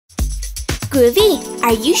Groovy,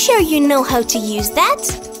 are you sure you know how to use that?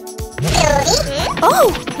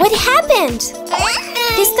 Oh, what happened?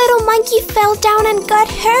 This little monkey fell down and got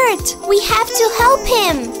hurt. We have to help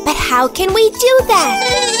him. But how can we do that?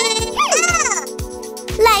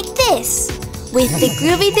 Like this. With the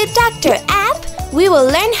Groovy the Doctor app, we will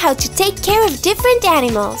learn how to take care of different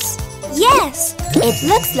animals. Yes, it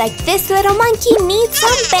looks like this little monkey needs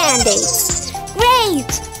some band-aids.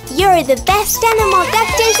 Great! You're the best animal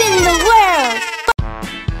doctors in the world!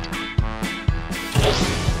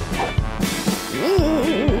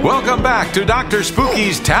 Welcome back to Dr.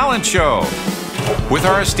 Spooky's talent show with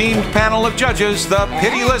our esteemed panel of judges, the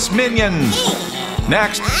Pitiless Minions.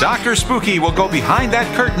 Next, Dr. Spooky will go behind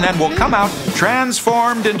that curtain and will come out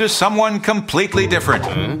transformed into someone completely different.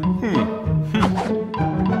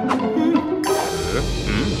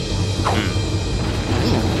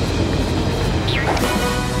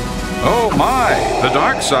 Oh my! The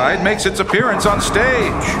dark side makes its appearance on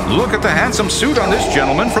stage. Look at the handsome suit on this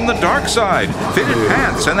gentleman from the dark side. Fitted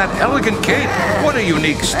pants and that elegant cape. What a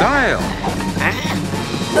unique style.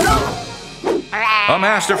 A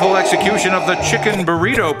masterful execution of the chicken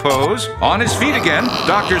burrito pose. On his feet again,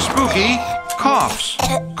 Dr. Spooky coughs.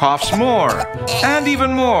 Coughs more. And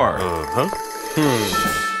even more.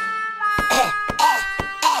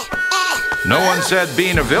 No one said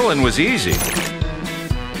being a villain was easy.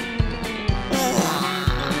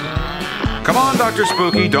 Come on, Dr.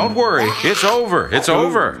 Spooky, don't worry. It's over. It's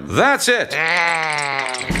over. That's it.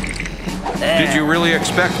 Did you really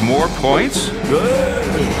expect more points?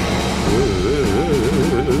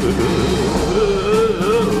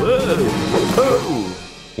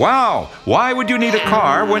 Wow, why would you need a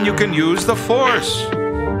car when you can use the Force?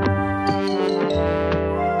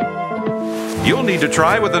 You'll need to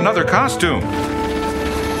try with another costume.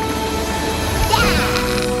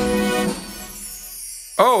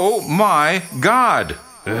 Oh my God!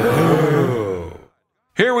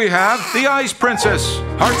 Here we have the Ice Princess.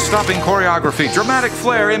 Heart-stopping choreography, dramatic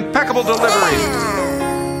flair, impeccable delivery.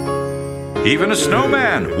 Even a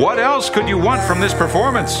snowman. What else could you want from this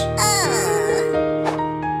performance?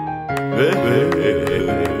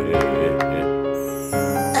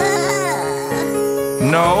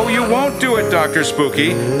 No, you won't do it, Dr.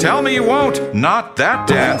 Spooky. Tell me you won't. Not that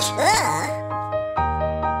dance.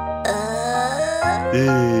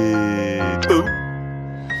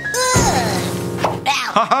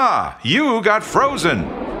 Haha! You got frozen.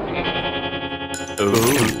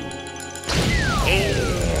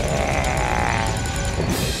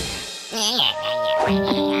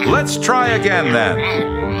 Let's try again then.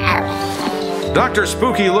 Dr.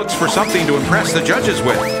 Spooky looks for something to impress the judges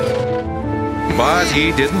with. But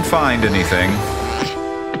he didn't find anything.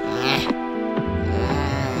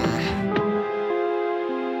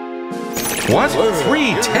 What?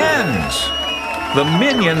 3 10s! The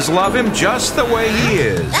minions love him just the way he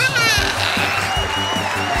is.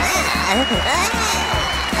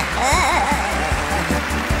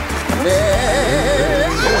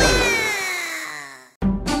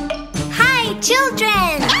 Hi,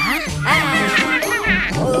 children!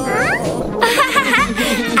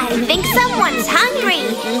 I think someone's hungry.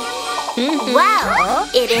 Well,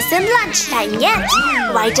 it isn't lunchtime yet.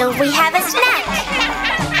 Why don't we have a snack?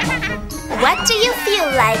 What do you feel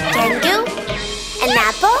like, Kangu? An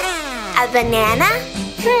apple? A banana?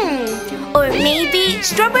 Or maybe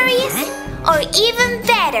strawberries? Or even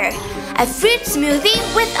better, a fruit smoothie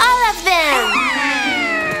with all of them!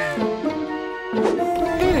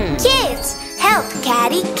 Kids, help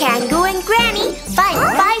Caddy, Kangu, and Granny find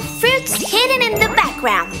 5 fruits hidden in the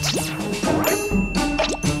background.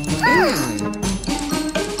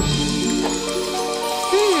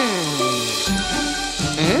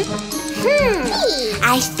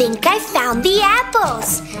 I think I found the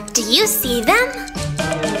apples. Do you see them?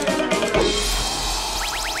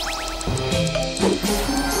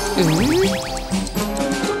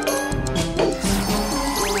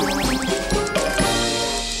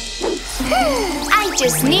 I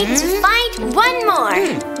just need to find one more.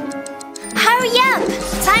 Hurry up!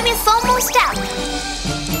 Time is almost up.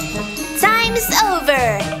 Time's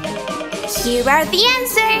over. Here are the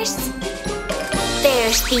answers.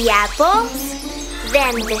 There's the apples.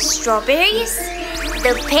 Then the strawberries,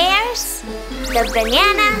 the pears, the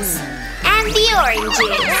bananas, and the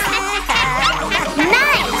oranges.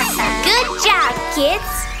 Nice! Good job,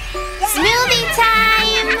 kids! Smoothie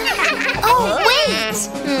time! Oh, wait!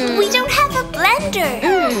 We don't have a blender.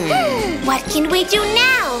 What can we do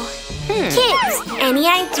now? Kids, any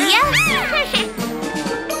ideas?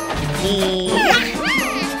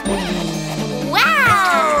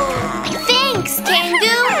 Wow! Thanks,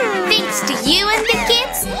 Kangu! Thanks to you and the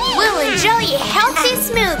kids, we'll enjoy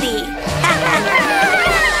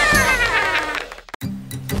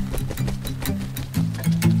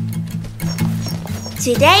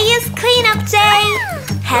Today is cleanup day.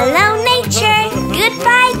 Hello nature,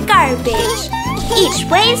 goodbye garbage. Each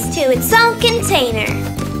waste to its own container.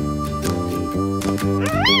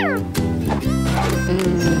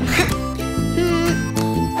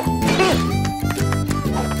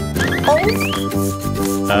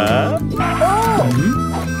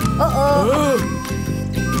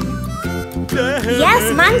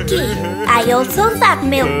 Yes, Monky. I also thought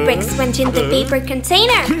milk bricks went in the paper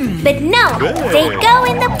container. But no, they go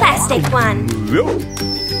in the plastic one.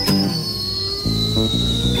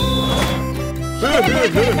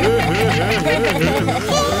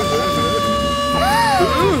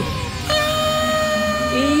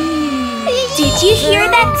 Did you hear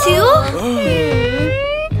that too?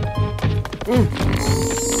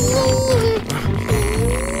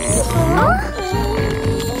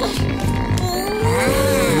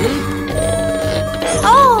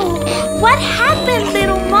 Oh, what happened,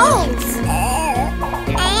 little moles?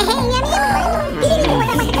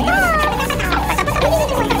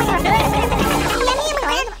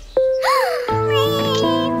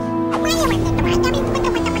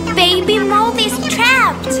 Baby mole is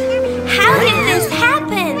trapped. How did this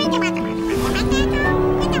happen?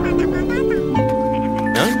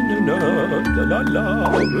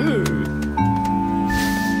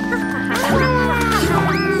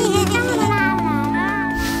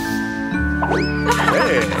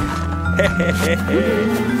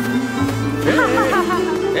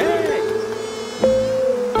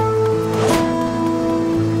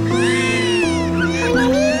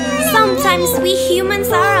 Sometimes we humans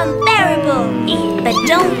are unbearable. But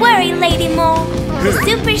don't worry, Lady Mole. The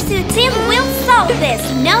Superzoo team will solve this,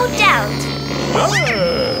 no doubt.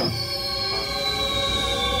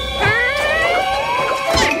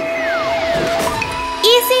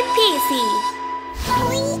 Easy peasy.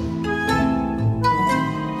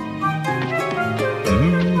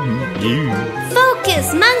 Focus,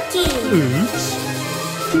 Monky.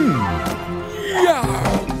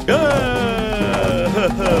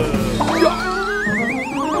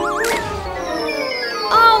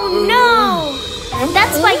 Oh no!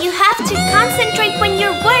 That's why you have to concentrate when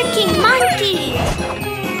you're working, Monky.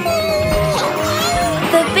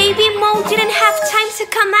 The baby mole didn't have time to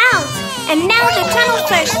come out, and now the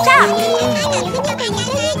tunnels are stuck.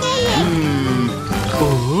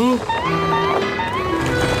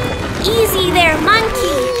 Easy there,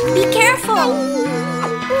 Monky. Be careful.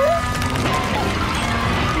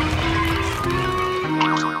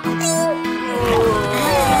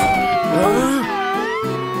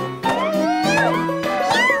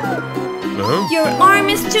 Your arm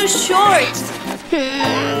is too short.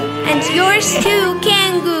 And yours too,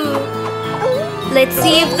 Kangoo. Let's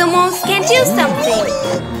see if the moles can do something.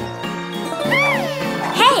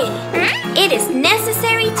 Hey, it is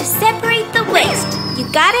necessary to separate the waste. You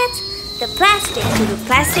got it? The plastic to the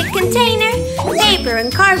plastic container, paper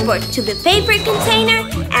and cardboard to the paper container,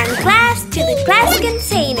 and glass to the glass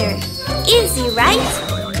container. Easy, right?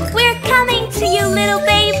 We're coming to you, little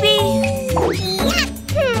baby.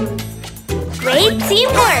 Great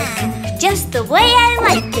teamwork! Just the way I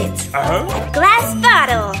liked it. A glass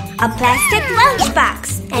bottle, a plastic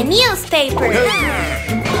lunchbox, and newspaper.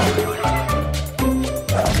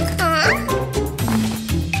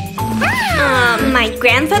 My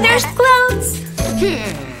grandfather's clothes.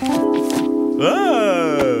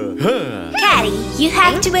 Caddy, you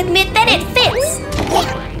have to admit that it fits.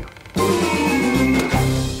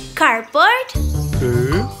 Cardboard.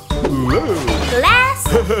 Glass.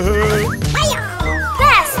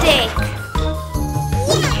 Plastic.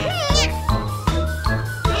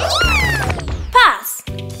 Pause.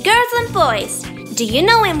 Girls and boys, do you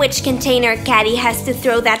know in which container Caddy has to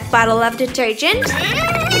throw that bottle of detergent?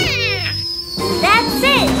 That's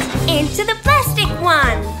it! Into the plastic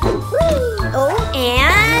one!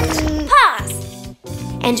 And pause!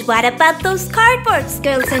 And what about those cardboards,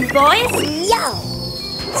 girls and boys?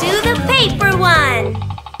 To the paper one!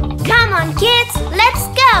 Come on, kids, let's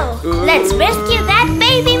go! Let's rescue that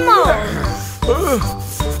baby mole!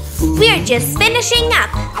 We're just finishing up.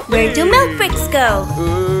 Where do milk bricks go?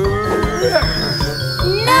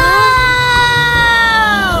 No!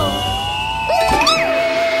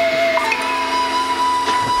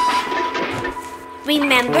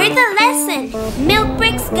 Remember the lesson. Milk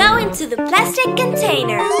bricks go into the plastic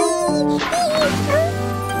container.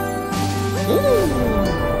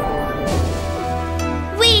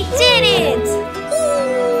 We did it!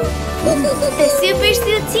 The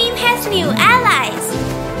Superzoo team has new allies.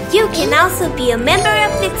 You can also be a member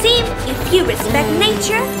of the team if you respect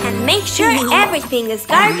nature and make sure everything is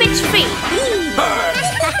garbage free.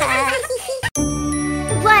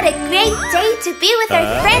 What What a great day to be with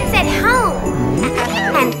our friends at home!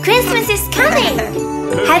 And Christmas is coming!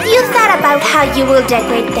 Have you thought about how you will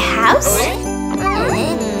decorate the house?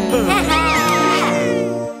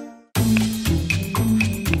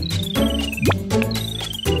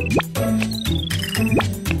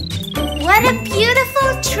 What a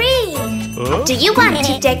beautiful tree! Do you want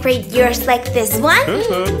to decorate yours like this one?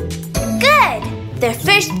 Good! The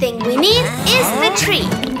first thing we need is the tree.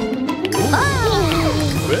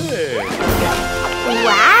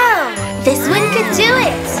 Wow! This one could do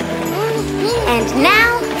it! And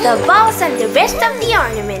now, the balls and the rest of the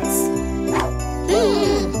ornaments.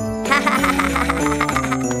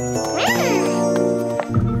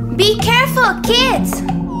 Be careful, kids!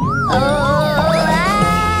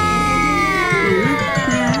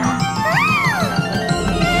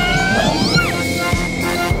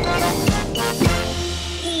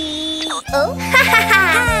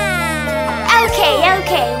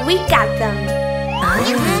 Okay, we got them.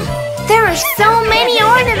 There are so many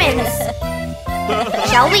ornaments.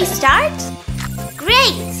 Shall we start?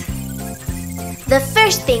 Great! The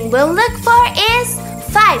first thing we'll look for is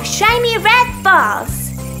 5 shiny red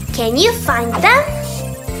balls. Can you find them?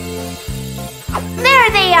 There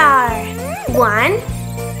they are! 1,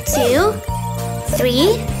 2,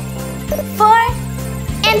 3, 4,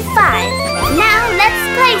 and 5. Now let's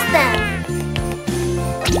place them.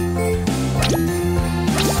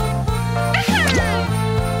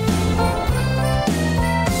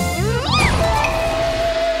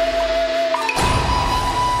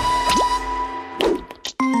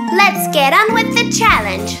 Let's get on with the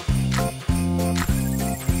challenge.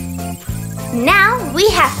 Now we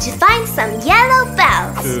have to find some yellow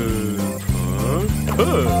bells.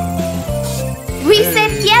 We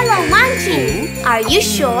said yellow, Monky. Are you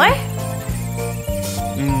sure?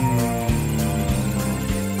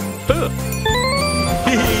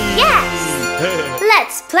 Yes.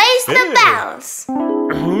 Let's place the bells.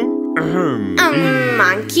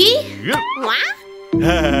 Monky? What?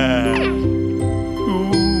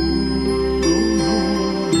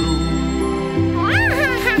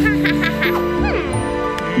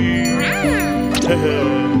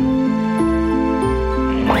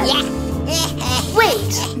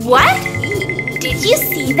 Wait, what? Did you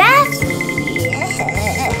see that?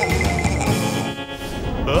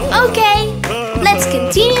 Okay, let's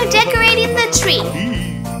continue decorating the tree.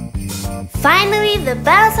 Finally, the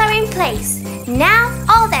bells are in place. Now,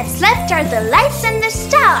 all that's left are the lights and the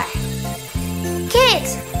star.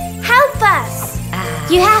 Kids, help us.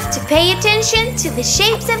 You have to pay attention to the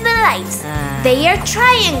shapes of the lights. They are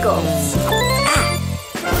triangles.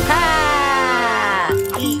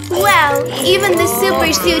 Well, even the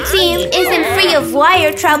Superzoo team isn't free of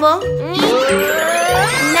wire trouble.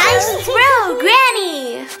 Nice throw,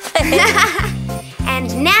 Granny!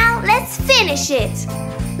 And now let's finish it.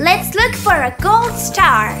 Let's look for a gold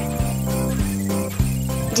star.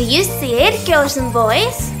 Do you see it, girls and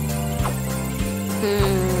boys?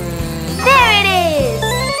 There it is!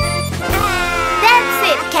 That's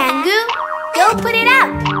it, Kangoo. Go put it up.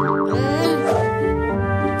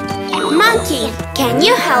 Monky, can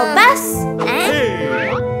you help us?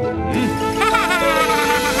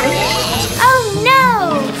 Oh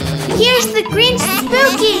no! Here's the Grinch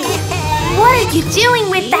Spooky! What are you doing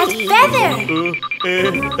with that feather?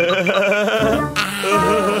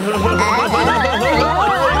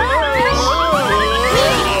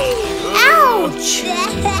 Ouch!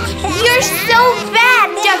 You're so bad,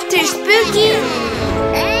 Dr. Spooky!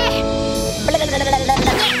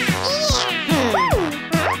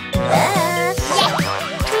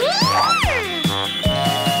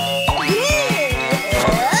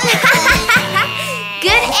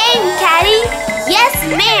 Good aim, Caddy! Yes,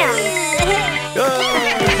 ma'am!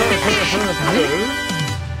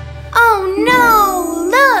 Oh no!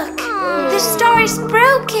 Look! The star is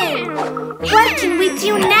broken! What can we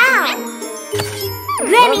do now?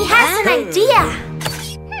 Granny has an idea!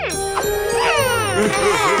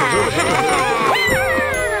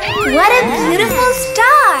 What a beautiful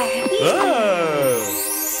star!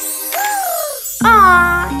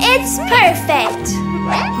 Aw, it's perfect!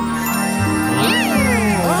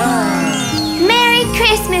 Merry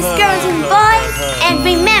Christmas, girls and boys! And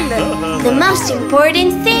remember, the most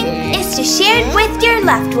important thing is to share it with your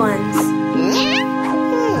loved ones.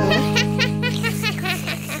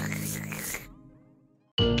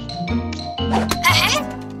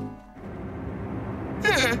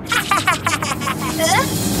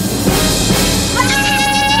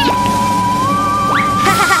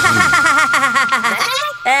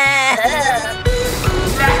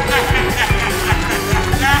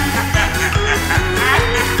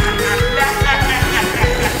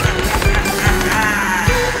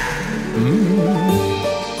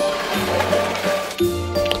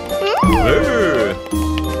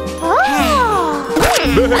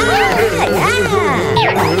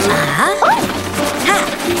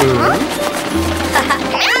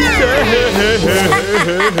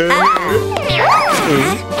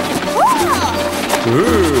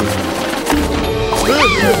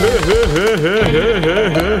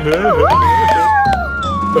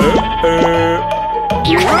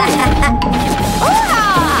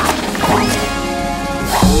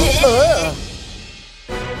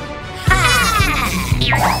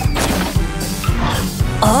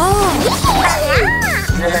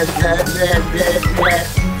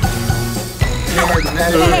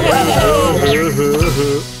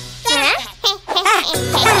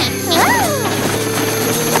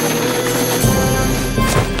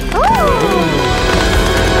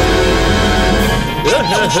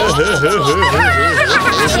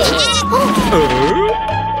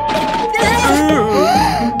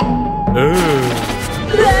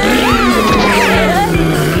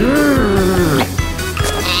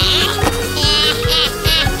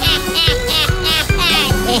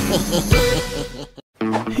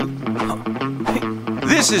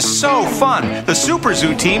 This is so fun! The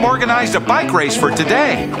Superzoo team organized a bike race for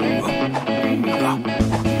today.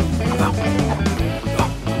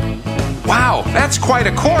 Wow, that's quite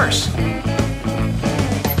a course.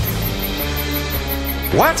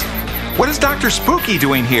 What? What is Dr. Spooky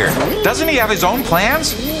doing here? Doesn't he have his own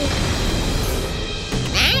plans?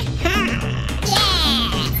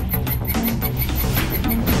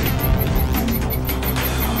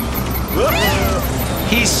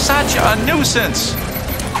 He's such a nuisance.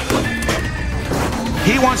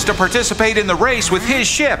 He wants to participate in the race with his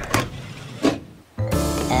ship.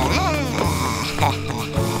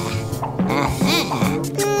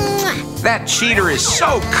 That cheater is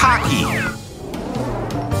so cocky.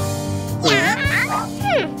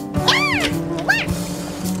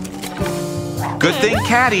 Good thing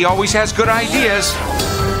Caddy always has good ideas.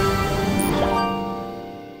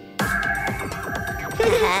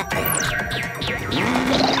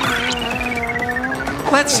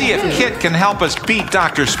 Let's see if Kit can help us beat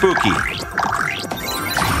Dr. Spooky.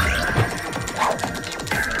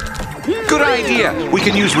 Good idea. We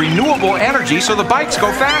can use renewable energy so the bikes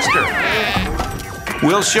go faster.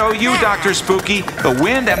 We'll show you, Dr. Spooky. The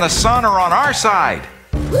wind and the sun are on our side.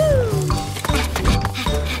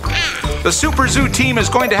 The Superzoo team is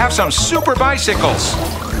going to have some super bicycles.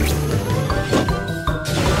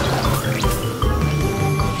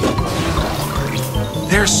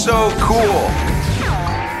 They're so cool.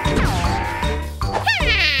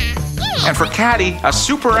 And for Caddy, a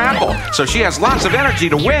super apple, so she has lots of energy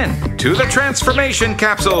to win. To the transformation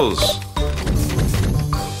capsules.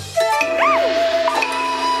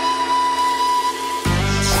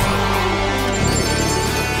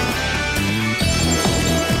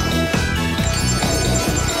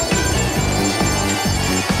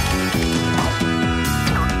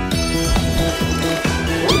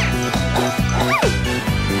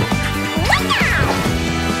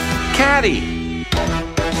 Caddy.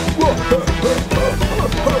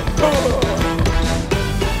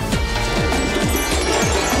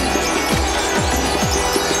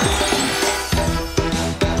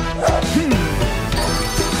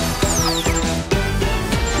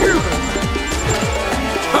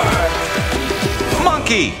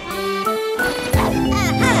 Monky.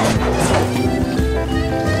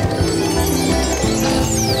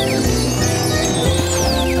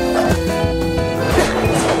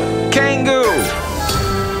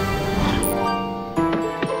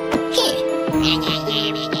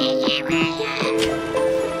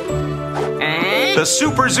 The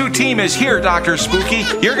Superzoo team is here, Dr. Spooky.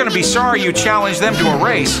 You're going to be sorry you challenged them to a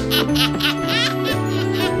race.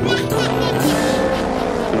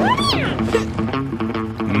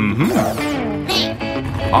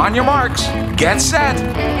 On your marks, get set.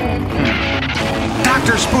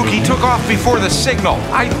 Dr. Spooky took off before the signal.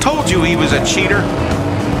 I told you he was a cheater.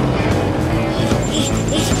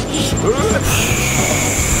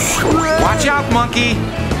 Watch out, Monky.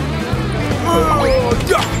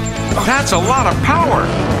 That's a lot of power.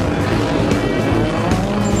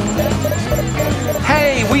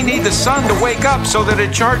 Hey, we need the sun to wake up so that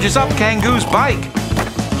it charges up Kangoo's bike.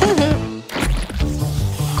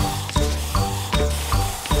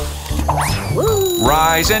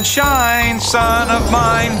 Rise and shine, son of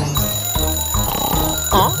mine.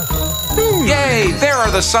 Yay, there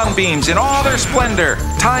are the sunbeams in all their splendor.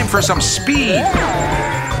 Time for some speed.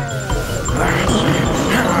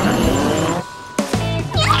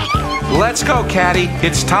 Let's go, Caddy.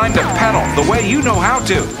 It's time to pedal the way you know how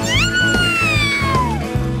to.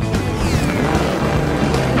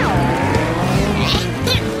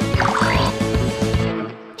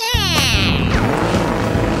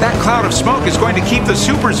 cloud of smoke is going to keep the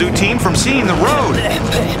Superzoo team from seeing the road.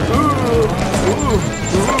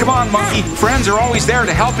 Come on, Monkey. Friends are always there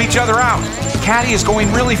to help each other out. Caddy is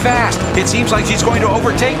going really fast. It seems like she's going to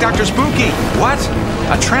overtake Dr. Spooky. What?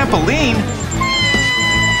 A trampoline?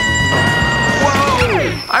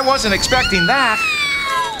 Whoa! I wasn't expecting that.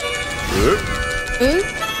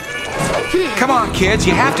 Come on, kids.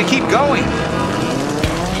 You have to keep going.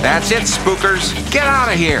 That's it, spookers. Get out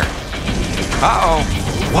of here. Uh-oh.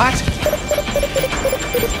 What?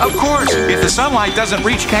 Of course, if the sunlight doesn't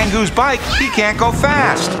reach Kangoo's bike, he can't go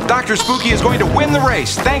fast. Dr. Spooky is going to win the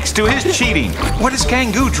race thanks to his cheating. What is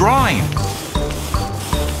Kangoo drawing?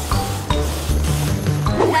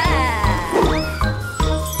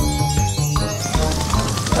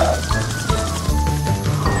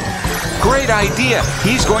 Great idea.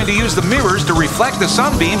 He's going to use the mirrors to reflect the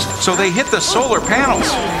sunbeams so they hit the solar panels.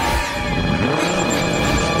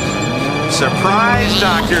 Surprise,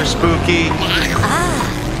 Dr. Spooky.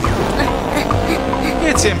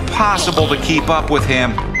 It's impossible to keep up with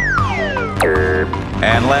him.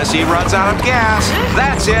 Unless he runs out of gas.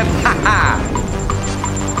 That's it. Ha ha.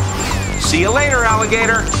 See you later,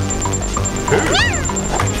 alligator.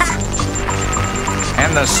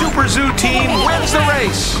 And the Superzoo team wins the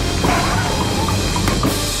race.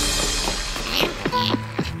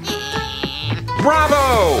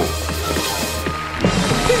 Bravo!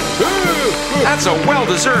 That's a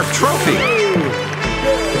well-deserved trophy.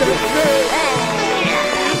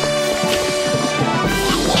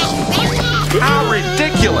 How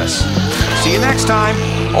ridiculous! See you next time,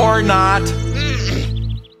 or not.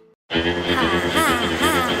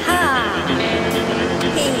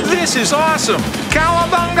 This is awesome!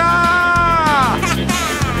 Cowabunga!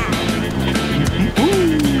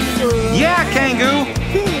 Yeah, Kangoo!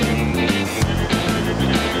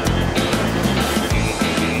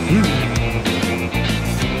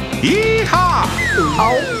 Yee-haw!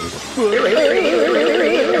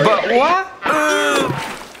 But what?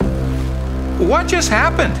 What just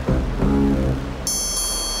happened?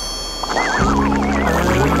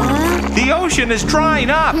 The ocean is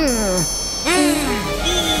drying up.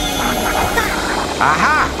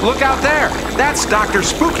 Aha! Look out there! That's Dr.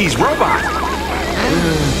 Spooky's robot.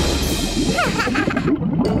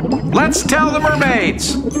 Let's tell the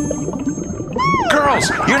mermaids.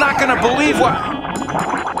 Girls, you're not gonna believe what...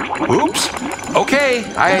 Oops. Okay,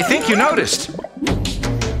 I think you noticed.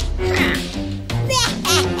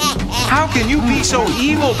 How can you be so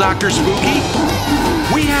evil, Dr. Spooky?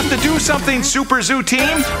 We have to do something, Superzoo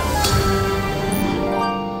team.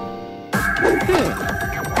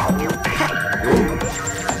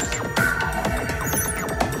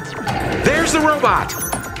 There's the robot.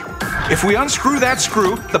 If we unscrew that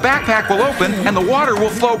screw, the backpack will open and the water will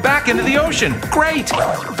flow back into the ocean. Great!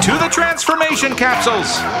 To the transformation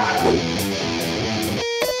capsules!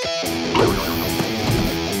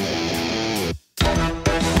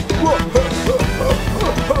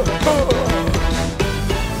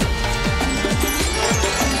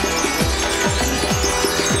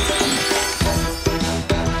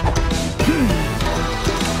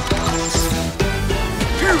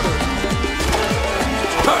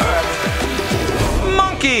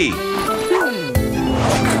 Monky!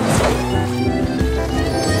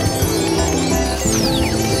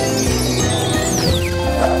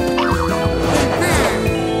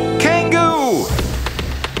 Kangoo!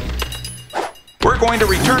 We're going to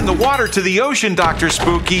return the water to the ocean, Dr.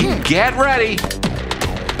 Spooky. Get ready!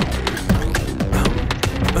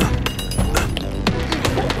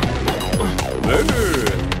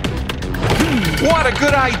 What a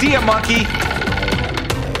good idea, Monkey!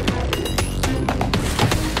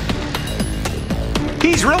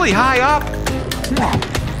 He's really high up.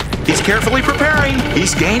 He's carefully preparing.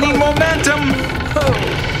 He's gaining momentum.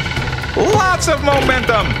 Lots of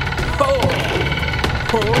momentum.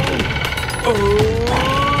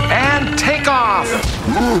 And take off.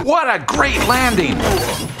 What a great landing.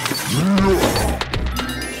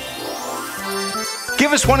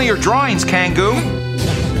 Give us one of your drawings, Kangoo.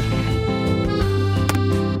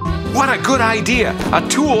 What a good idea. A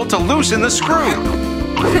tool to loosen the screw.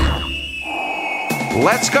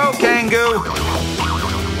 Let's go, Kangoo.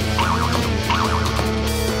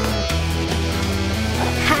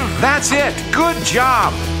 That's it. Good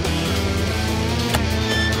job.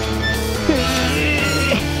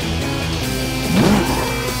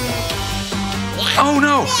 Oh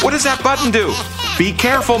no, what does that button do? Be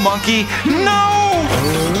careful, Monkey. No!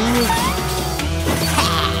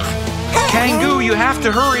 Kangoo, you have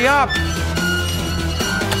to hurry up.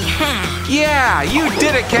 Yeah, you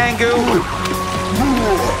did it, Kangoo.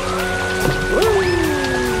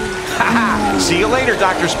 Haha, See you later,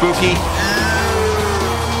 Dr. Spooky.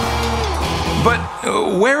 But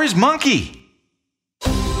where is Monky?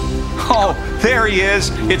 Oh, there he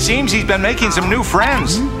is. It seems he's been making some new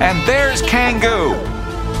friends. And there's Kangoo.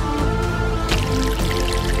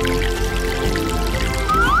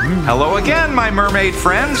 Hello again, my mermaid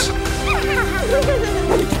friends.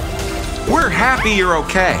 We're happy you're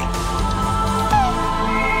okay.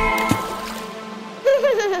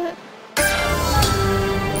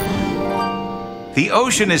 The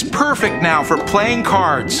ocean is perfect now for playing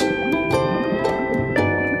cards.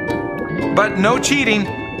 But no cheating.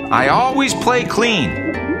 I always play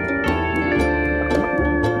clean.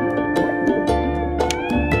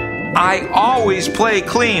 I always play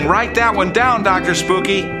clean. Write that one down, Dr.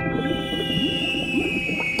 Spooky.